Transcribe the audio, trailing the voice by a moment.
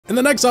In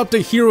the next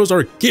update, heroes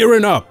are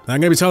gearing up. I'm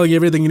going to be telling you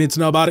everything you need to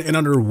know about it in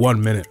under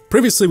 1 minute.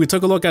 Previously, we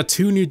took a look at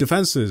 2 new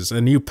defenses, a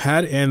new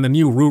pet and the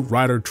new Root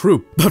Rider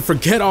troop. But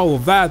forget all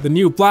of that, the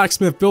new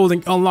blacksmith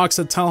building unlocks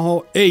at Town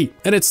Hall 8,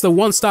 and it's the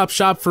one-stop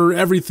shop for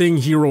everything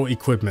hero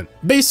equipment.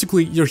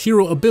 Basically, your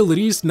hero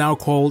abilities, now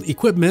called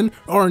equipment,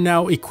 are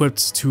now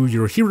equipped to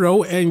your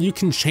hero and you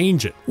can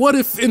change it. What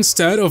if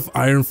instead of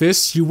Iron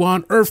Fist, you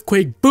want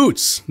Earthquake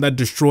Boots that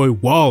destroy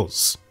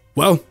walls?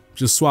 Well,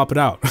 just swap it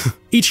out.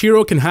 Each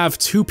hero can have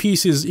 2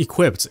 pieces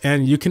equipped,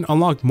 and you can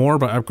unlock more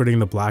by upgrading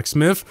the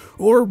blacksmith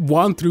or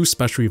 1 through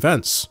special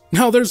events.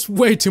 Now there's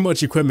way too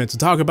much equipment to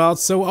talk about,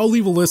 so I'll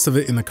leave a list of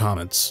it in the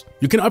comments.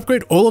 You can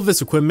upgrade all of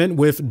this equipment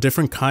with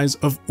different kinds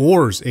of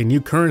ores, a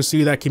new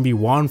currency that can be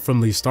won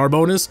from the star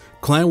bonus,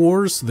 clan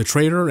wars, the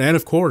trader, and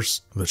of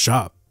course, the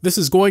shop. This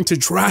is going to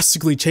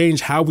drastically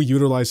change how we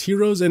utilize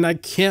heroes, and I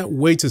can't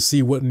wait to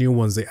see what new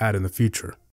ones they add in the future.